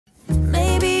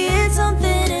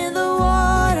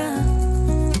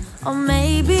Or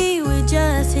maybe we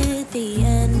just hit the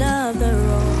end of the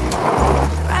road.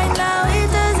 Right now it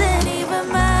doesn't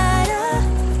even matter.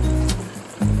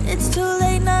 It's too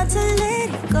late not to let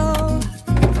it go.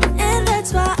 And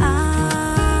that's why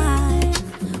I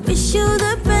wish you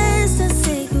the best and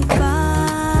say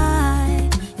goodbye.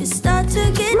 You start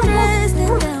to get dressed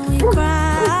and then we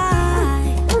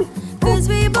cry. 'Cause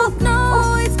we both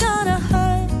know it's gonna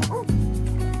hurt,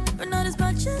 but not as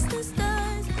much as this does.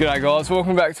 G'day guys,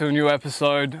 welcome back to a new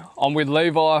episode. I'm with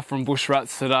Levi from Bush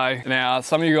Rats today. Now,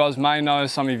 some of you guys may know,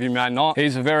 some of you may not.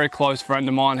 He's a very close friend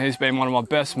of mine. He's been one of my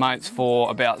best mates for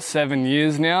about 7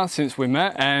 years now since we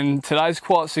met. And today's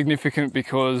quite significant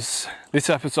because this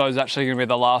episode is actually going to be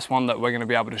the last one that we're going to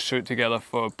be able to shoot together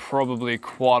for probably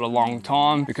quite a long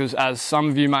time. Because as some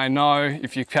of you may know,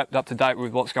 if you kept up to date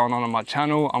with what's going on my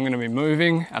channel, I'm going to be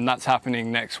moving and that's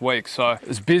happening next week. So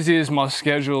as busy as my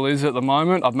schedule is at the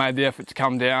moment, I've made the effort to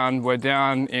come down. We're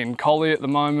down in Collie at the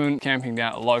moment, camping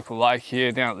down at the local lake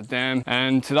here, down at the dam.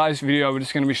 And today's video, we're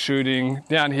just going to be shooting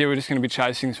down here. We're just going to be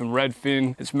chasing some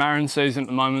redfin. It's marron season at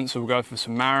the moment, so we'll go for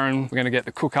some marron. We're going to get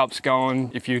the cook-ups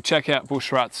going. If you check out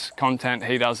Bush Rats content,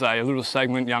 he does a little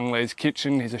segment, Young Lee's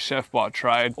Kitchen. He's a chef by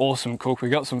trade, awesome cook. We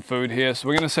got some food here, so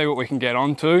we're going to see what we can get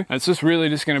onto. And it's just really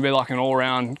just going to be like an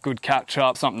all-round good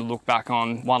catch-up, something to look back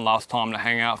on, one last time to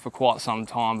hang out for quite some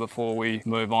time before we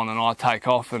move on and I take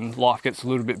off and life gets a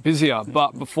little bit busier.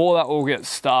 But before that all gets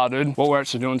started, what we're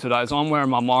actually doing today is I'm wearing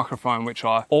my microphone, which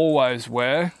I always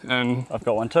wear, and I've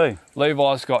got one too.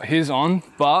 Levi's got his on,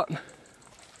 but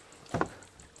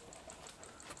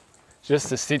just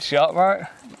to stitch you up, mate.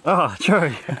 Oh,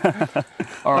 true.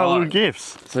 All right. Little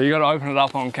gifts. So you got to open it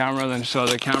up on camera, then show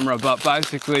the camera. But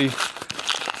basically,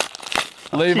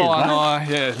 Levi and I,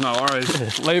 yeah, no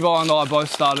worries. Levi and I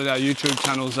both started our YouTube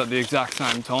channels at the exact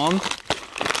same time,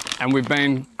 and we've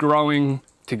been growing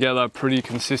together pretty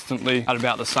consistently at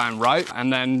about the same rate.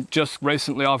 And then just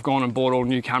recently I've gone and bought all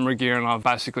new camera gear and I've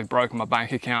basically broken my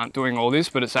bank account doing all this,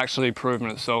 but it's actually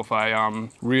proven itself a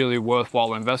really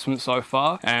worthwhile investment so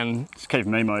far. And it's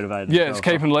keeping me motivated. Yeah, it's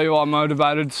keeping Levi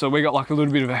motivated. So we got like a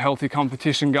little bit of a healthy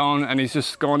competition going, and he's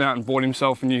just gone out and bought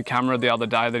himself a new camera the other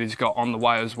day that he's got on the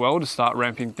way as well to start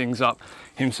ramping things up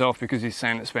himself, because he's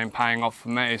seen it's been paying off for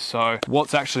me. So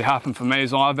what's actually happened for me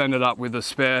is I've ended up with a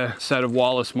spare set of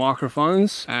wireless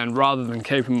microphones, and rather than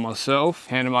keep them myself,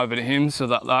 hand them over to him so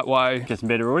that way get some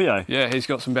better audio. Yeah, he's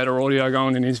got some better audio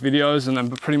going in his videos, and then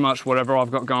pretty much whatever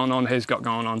I've got going on, he's got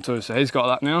going on too. So he's got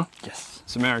that now. Yes.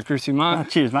 So Merry Chrissy, mate. Oh,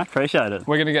 cheers, mate. Appreciate it.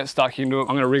 We're going to get stuck into it. I'm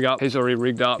going to rig up. He's already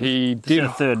rigged up. He did a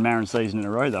third marron season in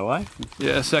a row though, eh?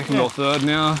 Yeah, second or third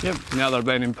now. Yep. Now that I've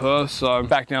been in Perth, so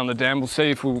back down the dam. We'll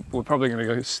see if we're probably going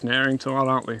to go snaring tonight,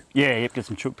 aren't we? Yeah, yep. Get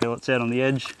some chook pellets out on the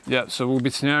edge. Yep. So we'll be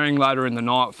snaring later in the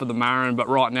night for the marron, but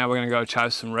right now we're going to go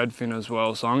chase some redfin as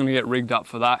well. So I'm going to get rigged up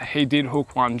for that. He did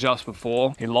hook one just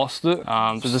before he lost it.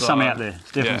 So there's some out there.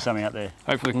 There's definitely some out there.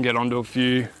 Hopefully we can get onto a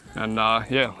few, and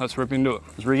yeah, let's rip into it.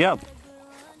 Let's rig up.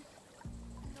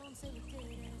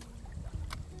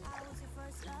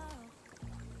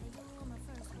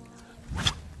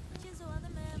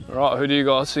 Right, who do you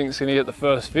guys think is going to get the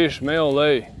first fish, me or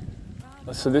Lee?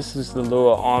 So this is the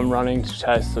lure I'm running to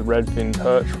chase the redfin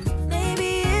perch.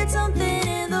 Maybe it's something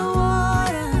in the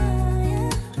water,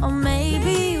 or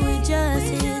maybe we just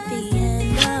hit the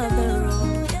end of the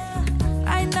road.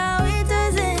 Right now it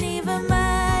doesn't even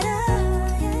matter.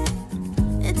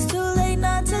 It's too late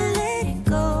not to let it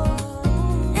go.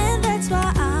 And that's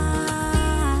why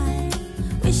I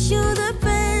wish you the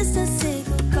best and say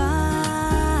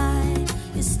goodbye.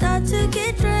 You start to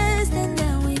get dressed and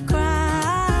then we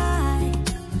cry.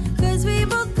 'Cause we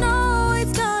both know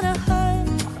it's gonna hurt,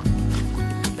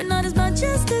 but not as much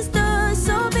as this does.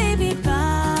 So baby,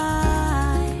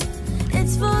 bye.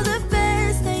 It's for the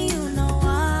best and you know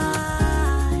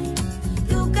why.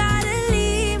 You gotta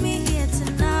leave me here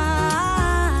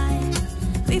tonight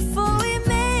before we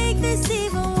make this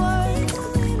even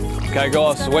worse. Okay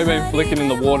guys, so we've been flicking in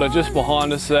the water just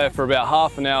behind us there for about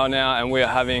half an hour now, and we are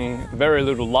having very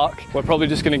little luck. We're probably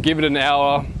just going to give it an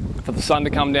hour for the sun to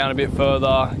come down a bit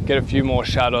further, get a few more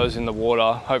shadows in the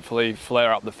water, hopefully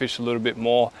flare up the fish a little bit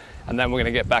more, and then we're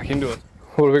going to get back into it.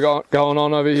 What have we got going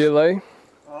on over here, Lee?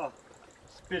 Oh,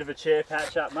 it's a bit of a chair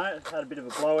patch up, mate. Had a bit of a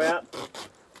blowout.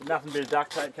 Nothing a bit of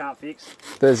duct tape can't fix.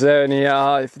 If there's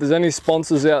any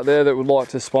sponsors out there that would like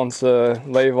to sponsor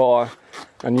Levi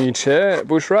a new chair at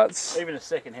Bush Rats, even a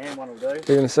second hand one will do.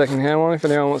 Even a second hand one, if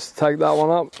anyone wants to take that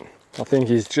one up. I think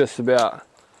he's just about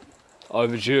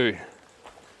overdue.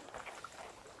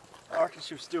 I reckon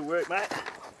she'll still work, mate.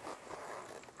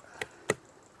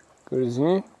 Good as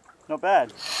new. Not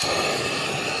bad.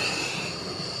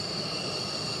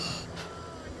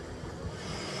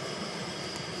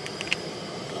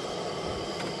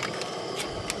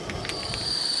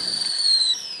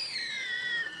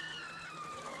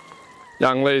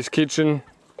 Young Lee's kitchen,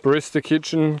 barista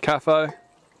kitchen, cafe.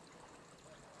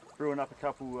 Brewing up a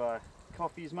couple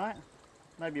coffees, mate.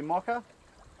 Maybe a mocha.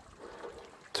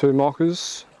 2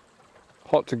 mochas,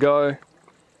 hot to go.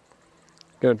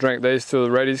 Gonna drink these till the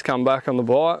readies come back on the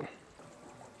bite.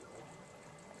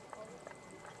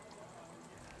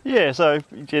 Yeah, so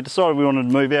decided we wanted to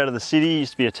move out of the city.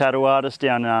 Used to be a tattoo artist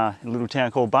down in a little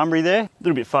town called Bunbury there. A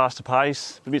little bit faster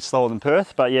pace, a bit slower than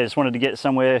Perth, but yeah, just wanted to get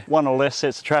somewhere, 1 or less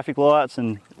sets of traffic lights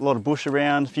and a lot of bush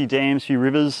around, a few dams, a few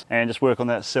rivers, and just work on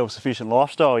that self-sufficient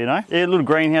lifestyle, you know. Yeah, a little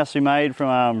greenhouse we made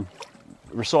from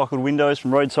recycled windows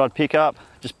from roadside pickup.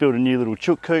 Just built a new little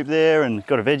chook coop there and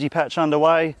got a veggie patch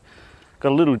underway.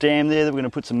 Got a little dam there that we're going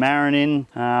to put some marron in,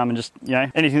 and just, you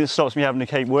know, anything that stops me having to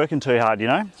keep working too hard, you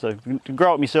know. So to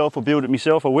grow it myself or build it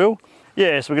myself, I will.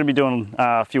 Yeah, so we're going to be doing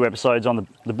a few episodes on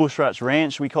the Bush Rats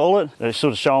Ranch, we call it. They're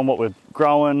sort of showing what we're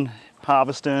growing,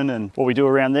 harvesting, and what we do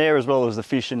around there, as well as the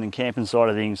fishing and camping side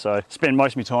of things. So spend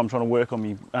most of my time trying to work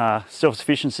on my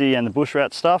self-sufficiency and the bush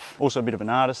rat stuff. Also a bit of an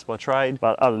artist by trade,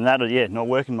 but other than that, yeah, not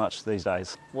working much these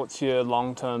days. What's your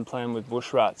long-term plan with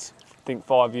bush rats? Think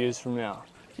 5 years from now?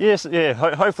 Yes, yeah,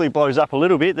 hopefully it blows up a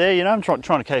little bit there, you know. I'm trying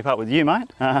to keep up with you, mate.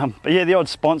 But yeah, the odd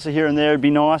sponsor here and there would be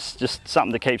nice. Just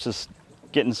something that keeps us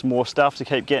getting some more stuff to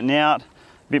keep getting out.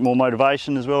 A bit more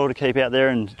motivation as well to keep out there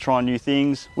and try new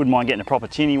things. Wouldn't mind getting a proper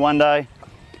tinny one day,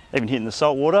 even hitting the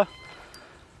salt water.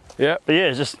 Yeah. But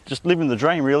yeah, just living the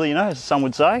dream really, you know, as some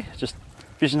would say. Just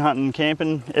fishing, hunting,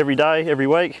 camping every day, every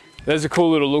week. There's a cool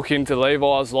little look into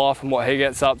Levi's life and what he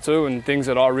gets up to and things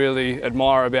that I really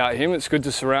admire about him. It's good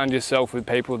to surround yourself with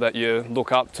people that you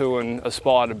look up to and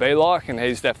aspire to be like, and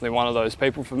he's definitely one of those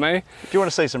people for me. If you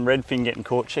want to see some redfin getting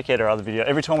caught, check out our other video.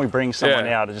 Every time we bring someone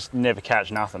out, I just never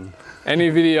catch nothing. Any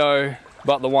video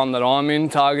but the one that I'm in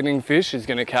targeting fish is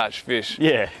going to catch fish.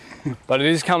 Yeah. But it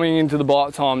is coming into the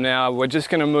bite time now. We're just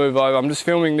going to move over. I'm just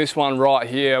filming this one right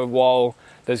here while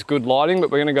there's good lighting, but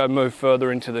we're going to go move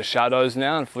further into the shadows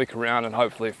now and flick around and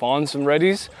hopefully find some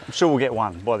reddies. I'm sure we'll get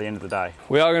one by the end of the day.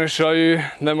 We are going to show you,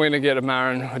 then we're going to get a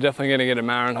marron. We're definitely going to get a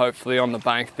marron hopefully on the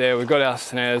bank there. We've got our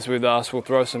snares with us. We'll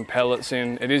throw some pellets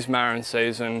in. It is marron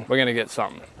season. We're going to get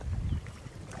something.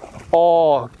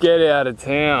 Oh, get out of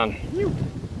town.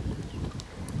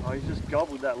 Oh, you just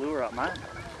gobbled that lure up, mate.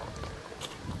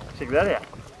 Check that out.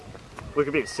 Look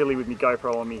a bit silly with my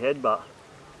GoPro on my head, but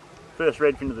first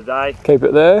redfin of the day. Keep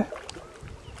it there.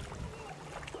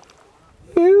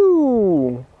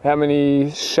 Ew. How many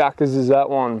shackers is that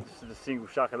one? This is a single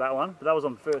shucker, that one. But that was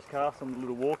on first cast on the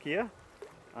little walk here.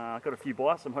 Got a few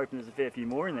bites. I'm hoping there's a fair few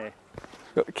more in there.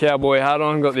 Got the cowboy hat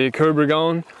on, got the akubra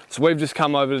going. So we've just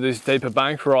come over to this deeper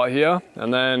bank right here,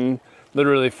 and then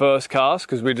literally first cast,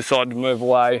 because we decided to move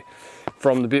away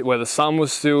from the bit where the sun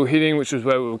was still hitting, which was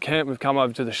where we were camped. We've come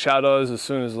over to the shadows as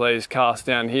soon as Lee's cast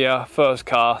down here. First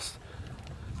cast,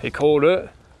 he called it.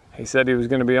 He said he was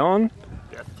going to be on.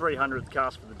 Yeah, 300th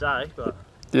cast for the day, but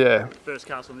yeah, first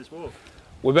cast on this walk.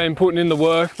 We've been putting in the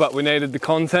work, but we needed the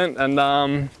content,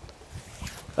 and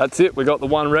that's it. We got the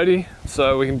one ready,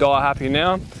 so we can die happy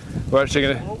now. We're actually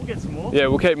going to... We'll get some more. Yeah,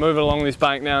 we'll keep moving along this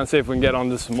bank now and see if we can get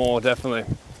onto some more, definitely.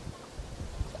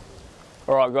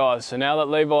 Alright guys, so now that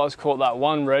Levi's caught that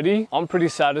one ready, I'm pretty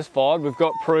satisfied. We've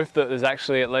got proof that there's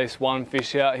actually at least one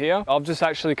fish out here. I've just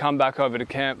actually come back over to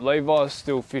camp. Levi's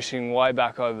still fishing way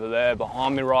back over there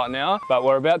behind me right now, but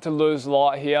we're about to lose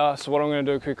light here. So what I'm going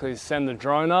to do quickly is send the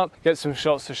drone up, get some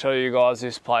shots to show you guys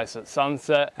this place at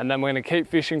sunset, and then we're going to keep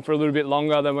fishing for a little bit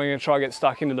longer. Then we're going to try to get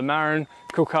stuck into the marron,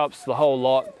 cook ups, the whole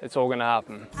lot. It's all going to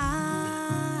happen.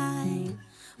 I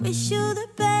wish you the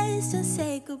best and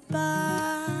say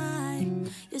goodbye.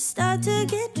 You start to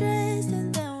get dressed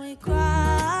and then we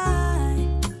cry,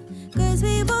 'cause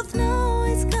we both know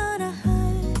it's gonna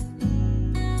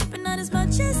hurt, but not as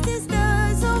much as this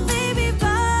does. So baby,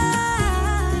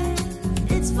 bye.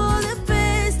 It's for the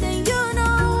best and you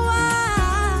know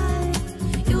why.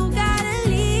 You gotta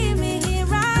leave me here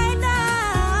right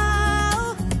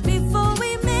now before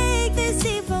we make this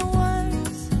even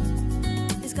worse.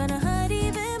 It's gonna hurt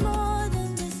even more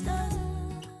than this does.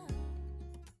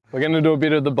 We're going to do a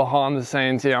bit of the behind the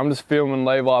scenes here. I'm just filming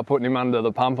Levi, putting him under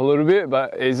the pump a little bit,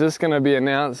 but he's just going to be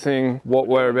announcing what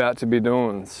we're about to be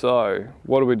doing. So,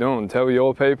 what are we doing? Tell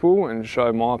your people and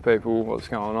show my people what's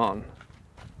going on.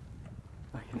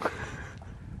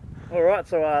 Alright,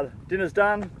 so dinner's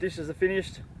done, dishes are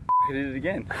finished. I did it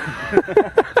again.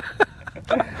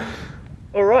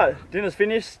 Alright, dinner's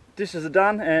finished, dishes are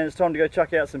done, and it's time to go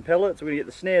chuck out some pellets. We're going to get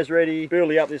the snares ready,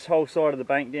 burley up this whole side of the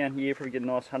bank down here, probably get a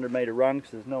nice 100-metre run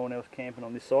because there's no one else camping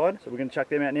on this side. So we're going to chuck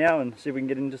them out now and see if we can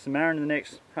get into some marron in the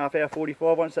next half hour,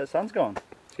 45, once that sun's gone.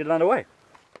 Let's get it underway.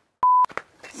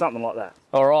 something like that.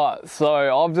 All right, so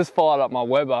I've just fired up my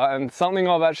Weber, and something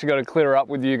I've actually got to clear up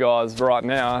with you guys right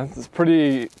now. It's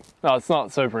pretty, no, it's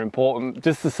not super important,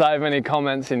 just to save any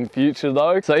comments in future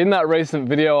though. So in that recent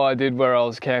video I did where I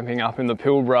was camping up in the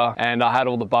Pilbara and I had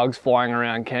all the bugs flying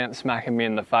around camp smacking me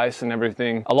in the face and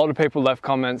everything, a lot of people left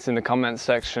comments in the comments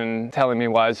section telling me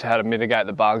ways how to mitigate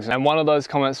the bugs. And one of those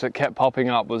comments that kept popping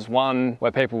up was one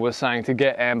where people were saying to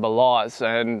get amber lights,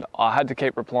 and I had to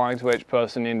keep replying to each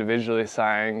person individually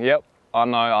saying, yep, I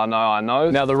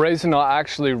know. Now the reason I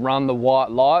actually run the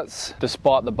white lights,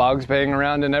 despite the bugs being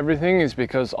around and everything, is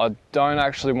because I don't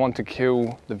actually want to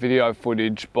kill the video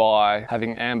footage by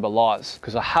having amber lights.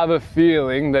 Because I have a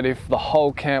feeling that if the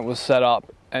whole camp was set up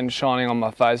and shining on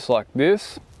my face like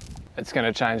this, it's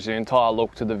going to change the entire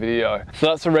look to the video. So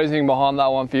that's the reasoning behind that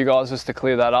one for you guys, just to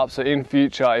clear that up. So in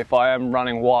future, if I am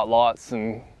running white lights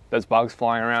and there's bugs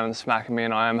flying around and smacking me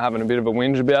and I am having a bit of a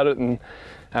whinge about it and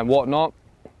whatnot,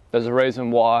 there's a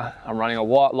reason why I'm running a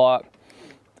white light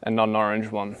and not an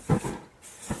orange one.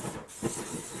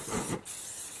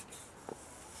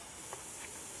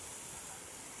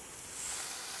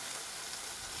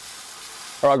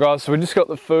 All right guys, so we just got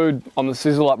the food on the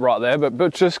sizzle up right there,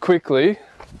 but just quickly,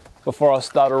 before I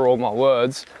stutter all my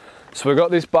words, so we've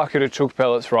got this bucket of chook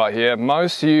pellets right here.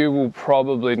 Most of you will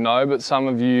probably know, but some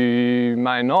of you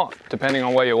may not, depending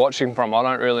on where you're watching from. I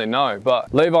don't really know.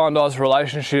 But Levi and I's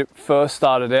relationship first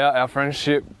started out, our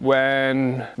friendship,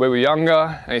 when we were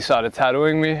younger and he started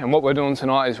tattooing me. And what we're doing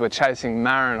tonight is we're chasing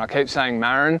marron. I keep saying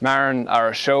marron. Marron are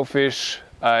a shellfish,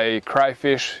 a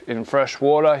crayfish in fresh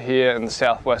water here in the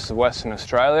southwest of Western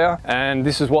Australia. And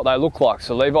this is what they look like.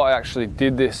 So Levi actually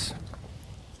did this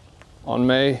on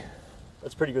me.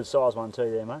 That's a pretty good size one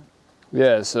too there, mate.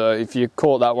 Yeah, so if you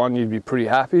caught that one, you'd be pretty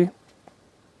happy.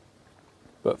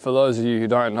 But for those of you who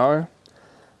don't know,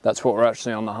 that's what we're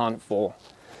actually on the hunt for.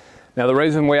 Now the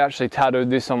reason we actually tattooed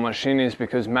this on my shin is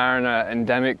because marron are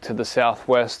endemic to the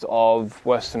southwest of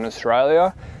Western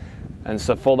Australia. And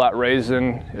so for that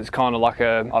reason, it's kind of like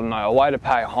a, I don't know, a way to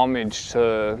pay homage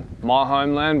to my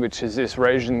homeland, which is this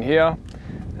region here.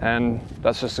 And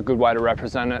that's just a good way to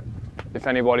represent it. If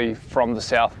anybody from the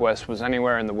southwest was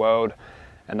anywhere in the world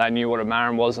and they knew what a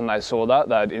marron was and they saw that,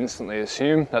 they'd instantly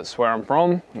assume that's where I'm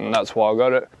from, and that's why I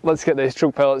got it. Let's get these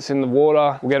chook pellets in the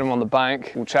water, we'll get them on the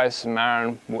bank, we'll chase some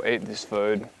marron, we'll eat this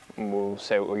food, and we'll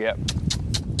see what we get.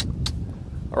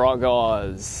 All right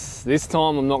guys, this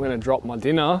time I'm not gonna drop my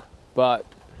dinner, but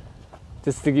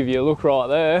just to give you a look right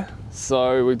there.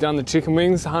 So we've done the chicken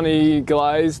wings, honey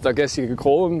glazed, I guess you could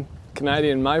call them,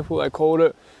 Canadian maple they called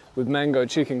it, with mango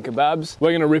chicken kebabs.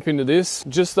 We're gonna rip into this.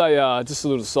 Just a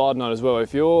little side note as well,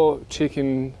 if your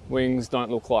chicken wings don't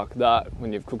look like that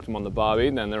when you've cooked them on the barbie,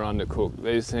 then they're undercooked.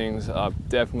 These things are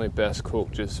definitely best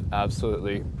cooked, just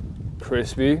absolutely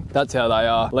crispy. That's how they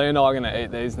are. Lee and I are gonna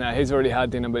eat these now. He's already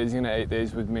had dinner, but he's gonna eat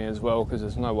these with me as well, because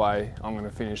there's no way I'm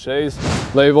gonna finish these.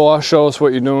 Levi, show us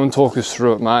what you're doing, talk us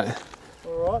through it, mate.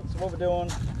 All right, so what we're doing,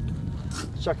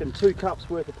 chucking 2 cups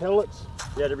worth of pellets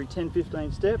out every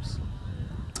 10-15 steps.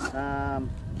 Gonna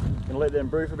let them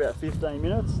brew for about 15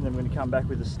 minutes, and then we're gonna come back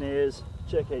with the snares,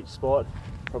 check each spot,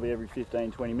 probably every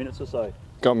 15-20 minutes or so.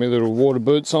 Got me little water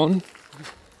boots on.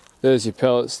 There's your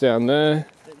pellets down there.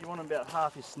 You want them about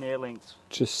half your snare length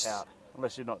Just out,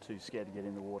 unless you're not too scared to get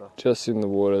in the water. Just in the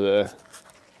water there.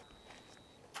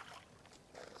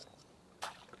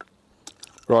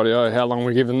 Rightio, how long are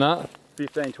we giving that?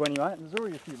 15-20, mate. There's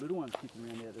already a few little ones kicking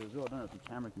around out there as well. I don't know if the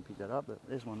camera can pick that up, but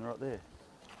there's one right there.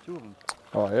 2 of them.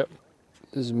 Oh, yep.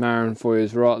 This is marron for you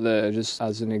right there, just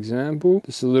as an example.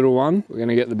 Just a little one. We're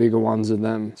gonna get the bigger ones of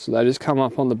them. So they just come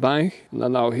up on the bank, and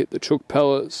then they'll hit the chook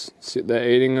pellets, sit there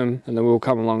eating them, and then we'll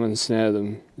come along and snare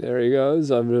them. There he goes,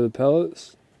 over to the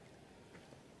pellets.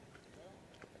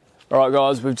 All right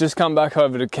guys, we've just come back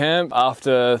over to camp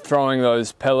after throwing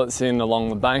those pellets in along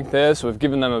the bank there. So we've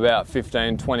given them about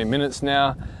 15-20 minutes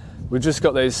now. We've just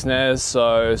got these snares,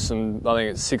 so some, I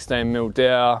think it's 16mm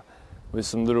dowel, with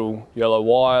some little yellow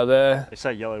wire there. They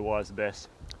say yellow wire is the best.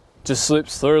 Just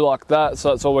slips through like that, so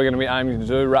that's all we're going to be aiming to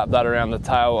do. Wrap that around the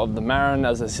tail of the marron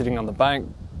as they're sitting on the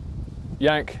bank,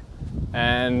 yank,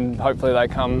 and hopefully they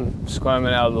come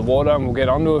squirming out of the water and we'll get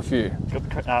onto a few.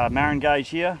 Got the marron gauge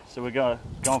here, so we're going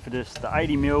for just the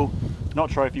 80mm, not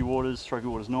trophy waters,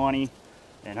 90,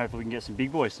 and hopefully we can get some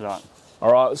big boys tonight.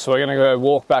 All right, so we're going to go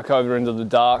walk back over into the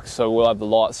dark, so we'll have the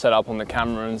light set up on the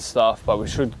camera and stuff, but we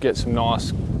should get some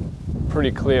nice,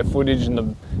 pretty clear footage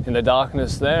in the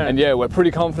darkness there. And yeah, we're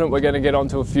pretty confident we're going to get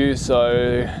onto a few,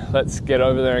 so let's get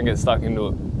over there and get stuck into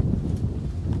it.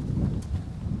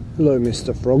 Hello,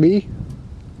 Mr. Froggy.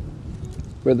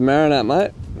 Where the marron at,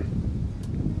 mate?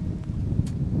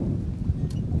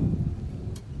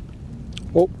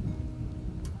 Oh.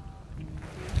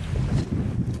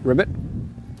 Ribbit.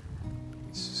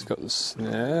 It's just got the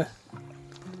snare.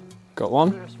 Got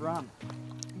one. First run.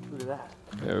 Look at that.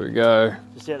 There we go.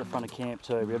 Just out the front of camp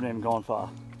too. We haven't even gone far.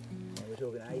 Yeah, we're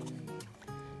talking 80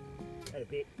 and a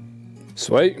bit.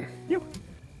 Sweet. Yep.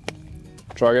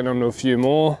 Try getting onto a few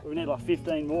more. We need like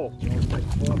 15 more. So let's take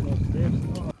 5 more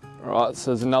steps. Alright,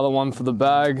 so there's another one for the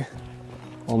bag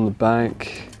on the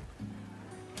bank.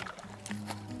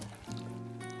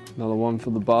 Another one for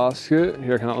the basket.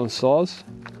 You reckon that one's size?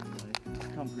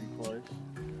 Come pretty close.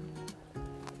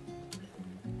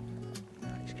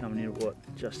 He's coming in at what?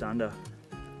 Just under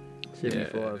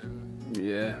 75.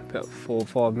 Yeah, about 4 or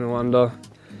 5 mil under.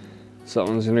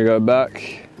 Something's gonna go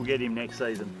back. We'll get him next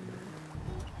season.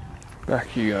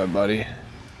 Back you go, buddy.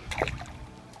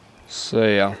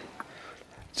 See ya.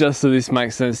 Just so this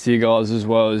makes sense to you guys as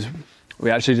well, as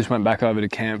we actually just went back over to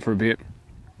camp for a bit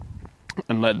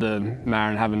and let the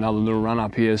Marron have another little run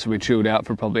up here, so we chilled out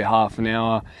for probably half an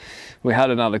hour. We had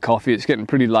another coffee. It's getting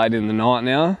pretty late in the night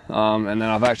now, and then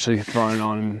I've actually thrown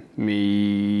on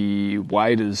me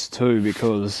waders too,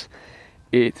 because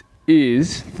it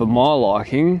is, for my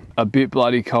liking, a bit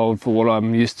bloody cold for what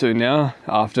I'm used to now,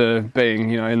 after being,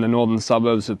 you know, in the northern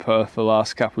suburbs of Perth for the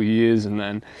last couple of years, and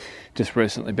then just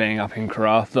recently being up in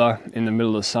Karratha in the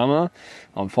middle of summer.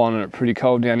 I'm finding it pretty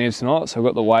cold down here tonight, so I've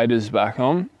got the waders back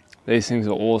on. These things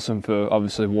are awesome for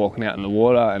obviously walking out in the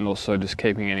water, and also just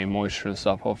keeping any moisture and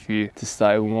stuff off you to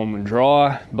stay warm and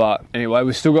dry. But anyway,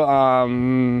 we've still got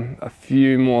a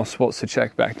few more spots to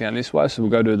check back down this way, so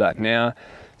we'll go do that now,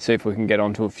 see if we can get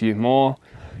onto a few more.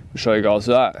 We'll show you guys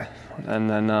that, and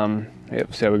then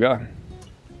yep, see how we go.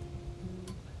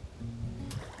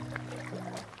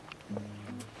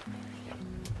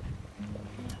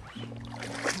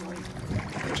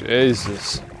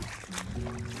 Jesus.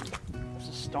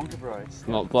 Stonker, bro. It's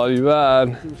not bloody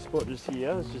bad. Little spot just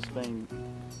here has just been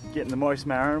getting the most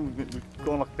Marron. We've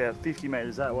gone like about 50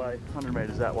 metres that way, 100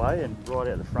 metres that way, and right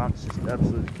out the front, it's just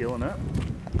absolutely killing it.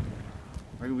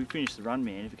 I reckon we finished the run,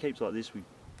 man. If it keeps like this, we'll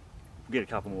get a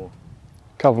couple more.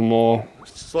 Couple more. We're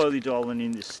slowly dialing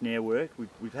in this snare work.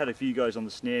 We've had a few goes on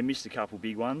the snare, missed a couple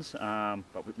big ones,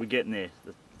 but we're getting there.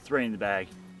 The 3 in the bag.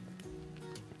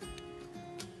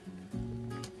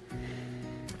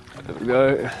 There we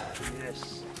go.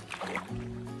 Yes.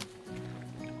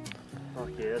 Fuck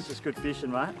yeah, that's just good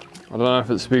fishing, mate. I don't know if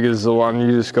it's as big as the one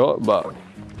you just got, but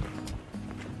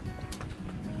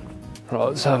right,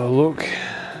 let's have a look.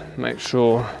 Make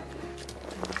sure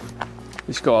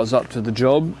this guy's up to the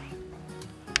job.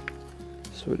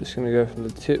 So we're just going to go from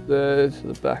the tip there to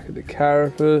the back of the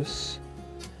carapace.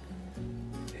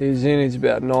 He's in, he's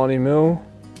about 90 mil.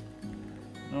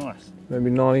 Nice.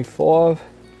 Maybe 95.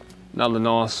 Another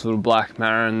nice little black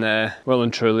Marron there, well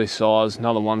and truly sized.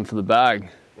 Another one for the bag.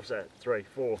 What's that? 3,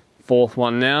 4? 4th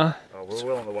one now. Oh, we're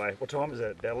well on the way. What time is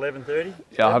it? About 11:30?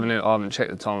 Yeah, I haven't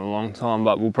checked the time in a long time,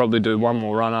 but we'll probably do one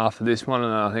more run after this one,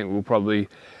 and I think we'll probably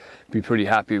be pretty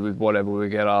happy with whatever we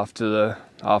get after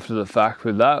the fact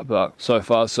with that. But so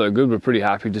far so good. We're pretty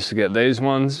happy just to get these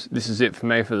ones. This is it for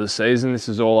me for the season. This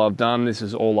is all I've done. This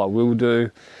is all I will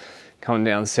do. Coming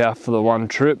down south for the one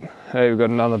trip. Hey, we've got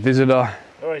another visitor.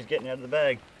 Oh, he's getting out of the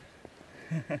bag.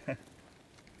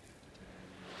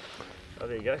 Oh,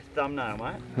 there you go. Thumbnail,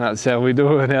 mate. That's how we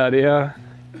do it out here.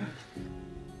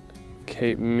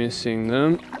 Keep missing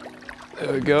them.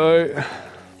 There we go.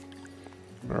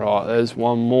 Right, there's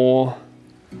one more.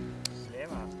 Snare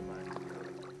master,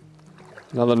 mate.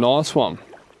 Another nice one.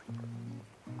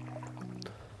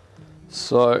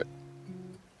 So,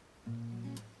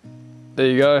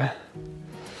 there you go.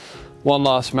 One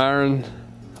last Marron.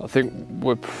 I think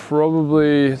we're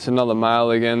probably, it's another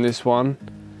male again, this one.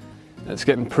 It's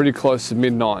getting pretty close to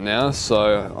midnight now,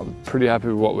 so I'm pretty happy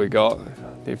with what we got.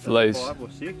 If these, 5 or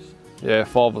 6? Yeah,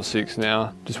 5 or 6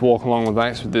 now. Just walking along the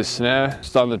banks with this snare.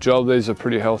 It's done the job. These are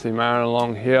pretty healthy Marron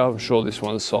along here. I'm sure this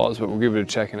one's size, but we'll give it a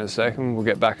check in a second. We'll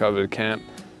get back over to camp.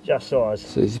 Just size.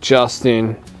 So he's just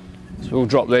in. So we'll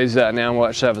drop these out now and we'll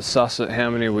actually have a suss at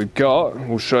how many we've got.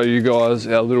 We'll show you guys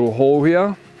our little haul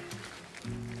here.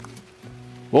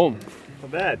 Boom.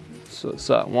 Not bad. So it's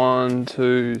that 1,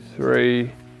 2,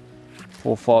 3,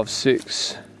 4, 5,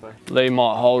 6. Lee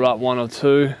might hold up 1 or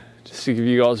 2 just to give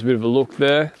you guys a bit of a look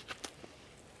there.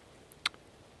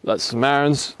 That's the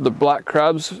Marrons, the black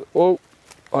crabs. Oh,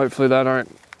 hopefully they don't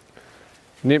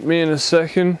nip me in a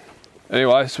second.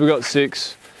 Anyway, so we got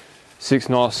 6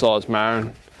 nice sized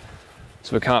Marron.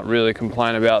 So we can't really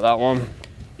complain about that one.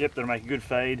 Yep, that'll make a good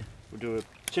feed. We'll do a,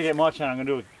 check out my channel, I'm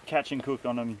gonna do a catch and cook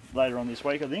on them later on this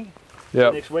week, I think. Yeah.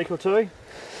 Next week or 2.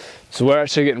 So we're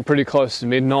actually getting pretty close to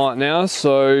midnight now,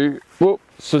 so whoop,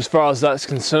 So as far as that's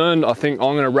concerned, I think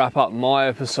I'm going to wrap up my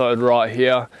episode right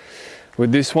here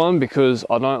with this one, because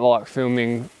I don't like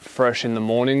filming fresh in the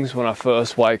mornings when I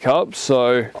first wake up.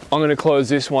 So I'm going to close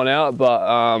this one out, but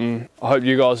I hope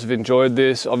you guys have enjoyed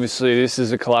this. Obviously this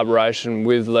is a collaboration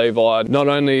with Levi. Not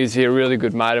only is he a really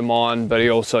good mate of mine, but he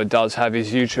also does have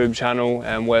his YouTube channel,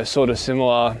 and we're sort of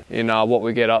similar in what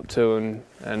we get up to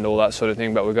and all that sort of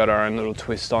thing, but we've got our own little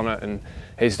twist on it, and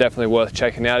he's definitely worth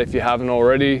checking out if you haven't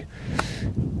already.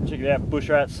 Check it out, Bush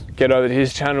Rats. Get over to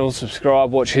his channel,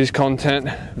 subscribe, watch his content.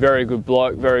 Very good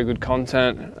bloke, very good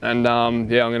content. And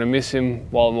yeah, I'm gonna miss him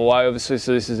while I'm away, obviously.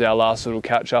 So this is our last little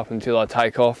catch up until I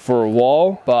take off for a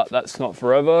while, but that's not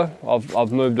forever.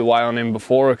 I've moved away on him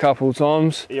before a couple of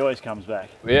times. He always comes back.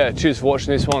 But yeah, cheers for watching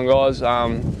this one, guys.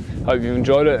 Hope you've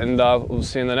enjoyed it, and we'll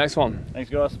see you in the next one. Thanks,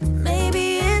 guys.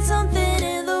 Maybe it's something